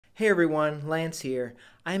Hey everyone, Lance here.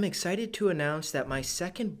 I am excited to announce that my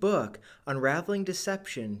second book, Unraveling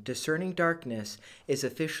Deception, Discerning Darkness, is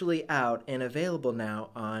officially out and available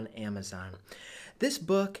now on Amazon. This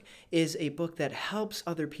book is a book that helps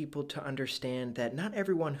other people to understand that not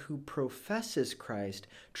everyone who professes Christ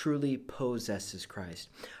truly possesses Christ.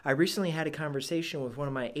 I recently had a conversation with one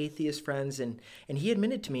of my atheist friends, and he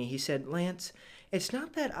admitted to me, he said, Lance, it's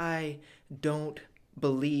not that I don't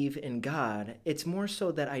believe in God. It's more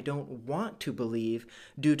so that I don't want to believe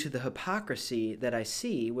due to the hypocrisy that I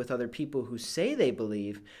see with other people who say they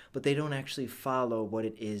believe, but they don't actually follow what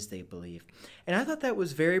it is they believe. And I thought that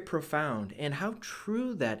was very profound, and how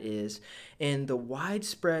true that is in the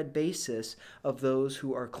widespread basis of those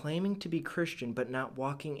who are claiming to be Christian but not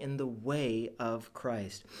walking in the way of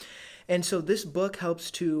Christ. And so this book helps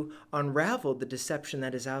to unravel the deception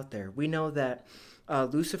that is out there. We know that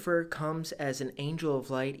Lucifer comes as an angel of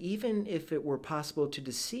light, even if it were possible to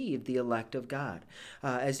deceive the elect of God.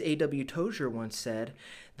 As A.W. Tozer once said,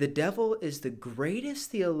 the devil is the greatest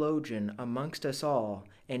theologian amongst us all,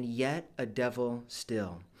 and yet a devil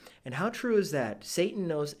still. And how true is that? Satan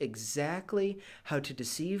knows exactly how to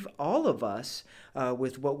deceive all of us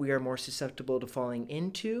with what we are more susceptible to falling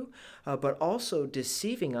into, but also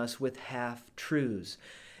deceiving us with half-truths.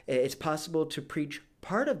 It's possible to preach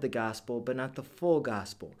part of the gospel, but not the full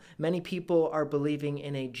gospel. Many people are believing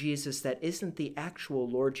in a Jesus that isn't the actual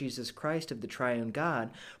Lord Jesus Christ of the triune God,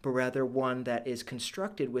 but rather one that is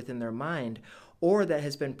constructed within their mind, or that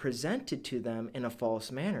has been presented to them in a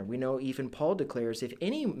false manner. We know even Paul declares, if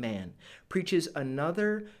any man preaches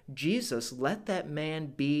another Jesus, let that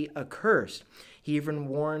man be accursed. He even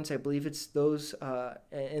warns, I believe it's those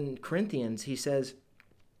in Corinthians, he says,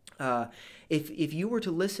 if you were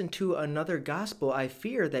to listen to another gospel, I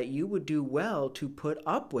fear that you would do well to put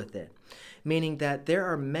up with it. Meaning that there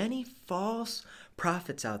are many false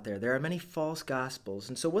prophets out there. There are many false gospels.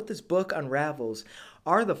 And so what this book unravels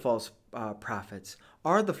are the false prophets,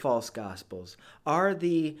 are the false gospels, are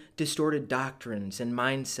the distorted doctrines and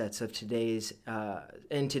mindsets of today's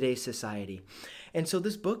society. And so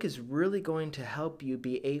this book is really going to help you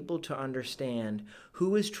be able to understand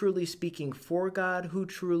who is truly speaking for God, who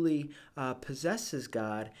truly possesses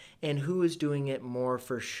God, and who is doing it more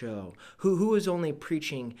for show, who is only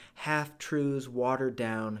preaching half-truths,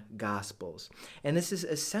 watered-down gospels. And this is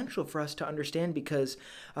essential for us to understand because,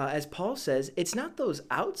 as Paul says, it's not those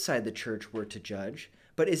outside the church we're to judge,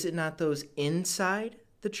 but is it not those inside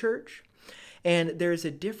the church? And there's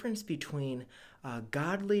a difference between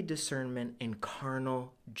godly discernment and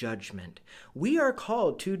carnal judgment. We are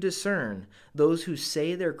called to discern those who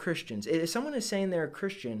say they're Christians. If someone is saying they're a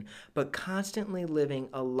Christian, but constantly living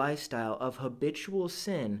a lifestyle of habitual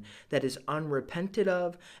sin that is unrepented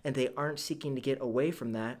of, and they aren't seeking to get away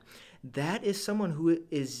from that, that is someone who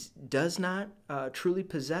does not truly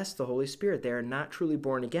possess the Holy Spirit. They are not truly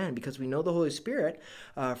born again, because we know the Holy Spirit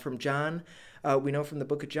from John. We know from the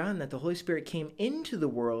book of John that the Holy Spirit came into the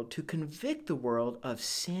world to convict the world of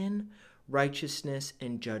sin, righteousness,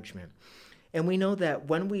 and judgment. And we know that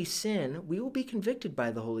when we sin, we will be convicted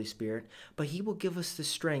by the Holy Spirit, but He will give us the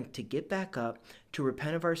strength to get back up, to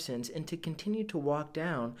repent of our sins, and to continue to walk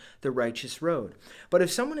down the righteous road. But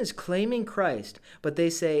if someone is claiming Christ, but they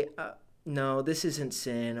say, no, this isn't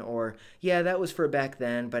sin, or yeah, that was for back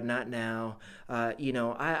then, but not now.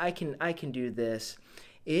 I can do this.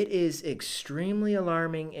 It is extremely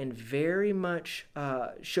alarming and very much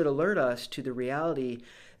should alert us to the reality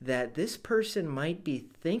that this person might be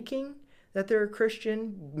thinking that they're a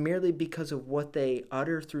Christian merely because of what they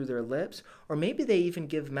utter through their lips, or maybe they even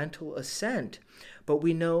give mental assent. But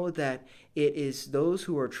we know that it is those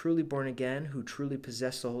who are truly born again, who truly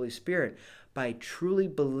possess the Holy Spirit, by truly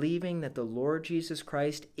believing that the Lord Jesus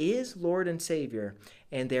Christ is Lord and Savior,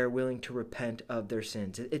 and they are willing to repent of their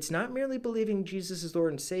sins. It's not merely believing Jesus is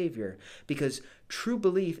Lord and Savior, because true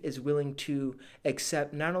belief is willing to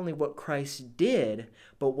accept not only what Christ did,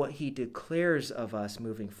 but what He declares of us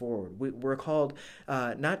moving forward. We're called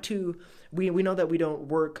we know that we don't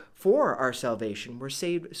work for our salvation. We're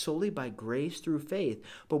saved solely by grace through faith,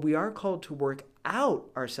 but we are called to work out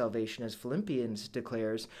our salvation, as Philippians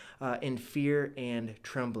declares, in fear and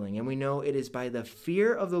trembling. And we know it is by the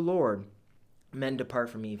fear of the Lord men depart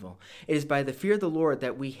from evil. It is by the fear of the Lord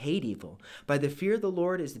that we hate evil. By the fear of the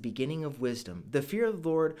Lord is the beginning of wisdom. The fear of the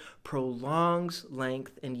Lord prolongs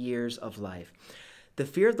length and years of life. The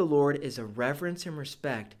fear of the Lord is a reverence and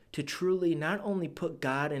respect to truly not only put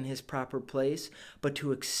God in His proper place, but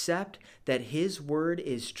to accept that His word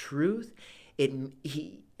is truth.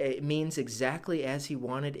 It means exactly as He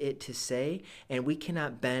wanted it to say, and we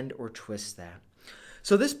cannot bend or twist that.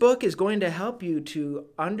 So this book is going to help you to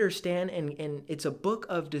understand, and it's a book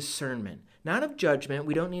of discernment, not of judgment.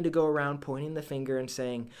 We don't need to go around pointing the finger and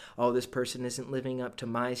saying, oh, this person isn't living up to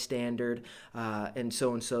my standard, and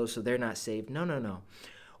so, so they're not saved. No, no, no.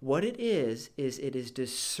 What it is it is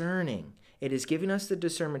discerning. It is giving us the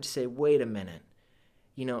discernment to say, wait a minute.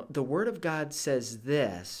 The Word of God says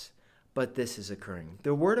this, but this is occurring.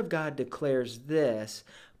 The Word of God declares this,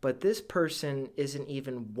 but this person isn't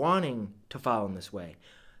even wanting to follow in this way.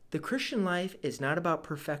 The Christian life is not about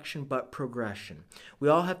perfection, but progression. We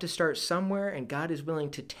all have to start somewhere, and God is willing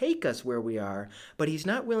to take us where we are, but He's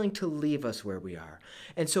not willing to leave us where we are.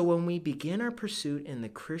 And so when we begin our pursuit in the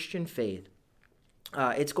Christian faith,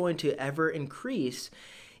 it's going to ever increase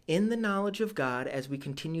in the knowledge of God as we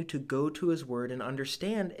continue to go to His Word and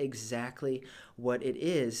understand exactly what it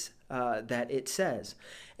is that it says.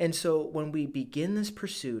 And so when we begin this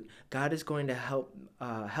pursuit, God is going to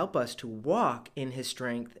help us to walk in His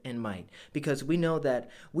strength and might, because we know that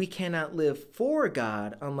we cannot live for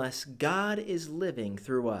God unless God is living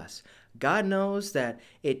through us. God knows that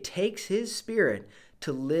it takes His Spirit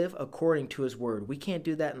to live according to His Word. We can't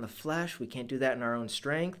do that in the flesh. We can't do that in our own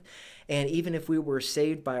strength. And even if we were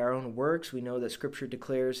saved by our own works, we know that Scripture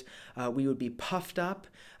declares we would be puffed up.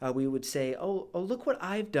 We would say, oh, look what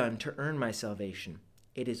I've done to earn my salvation.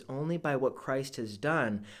 It is only by what Christ has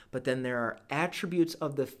done, but then there are attributes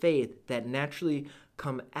of the faith that naturally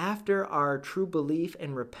come after our true belief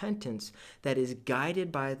and repentance that is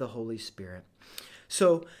guided by the Holy Spirit.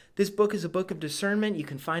 So this book is a book of discernment. You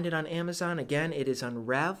can find it on Amazon. Again, it is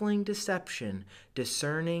Unraveling Deception,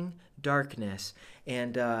 Discerning Darkness.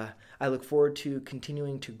 And I look forward to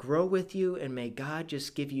continuing to grow with you, and may God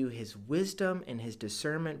just give you His wisdom and His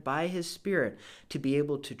discernment by His Spirit to be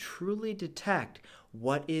able to truly detect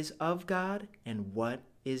what is of God and what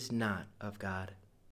is not of God.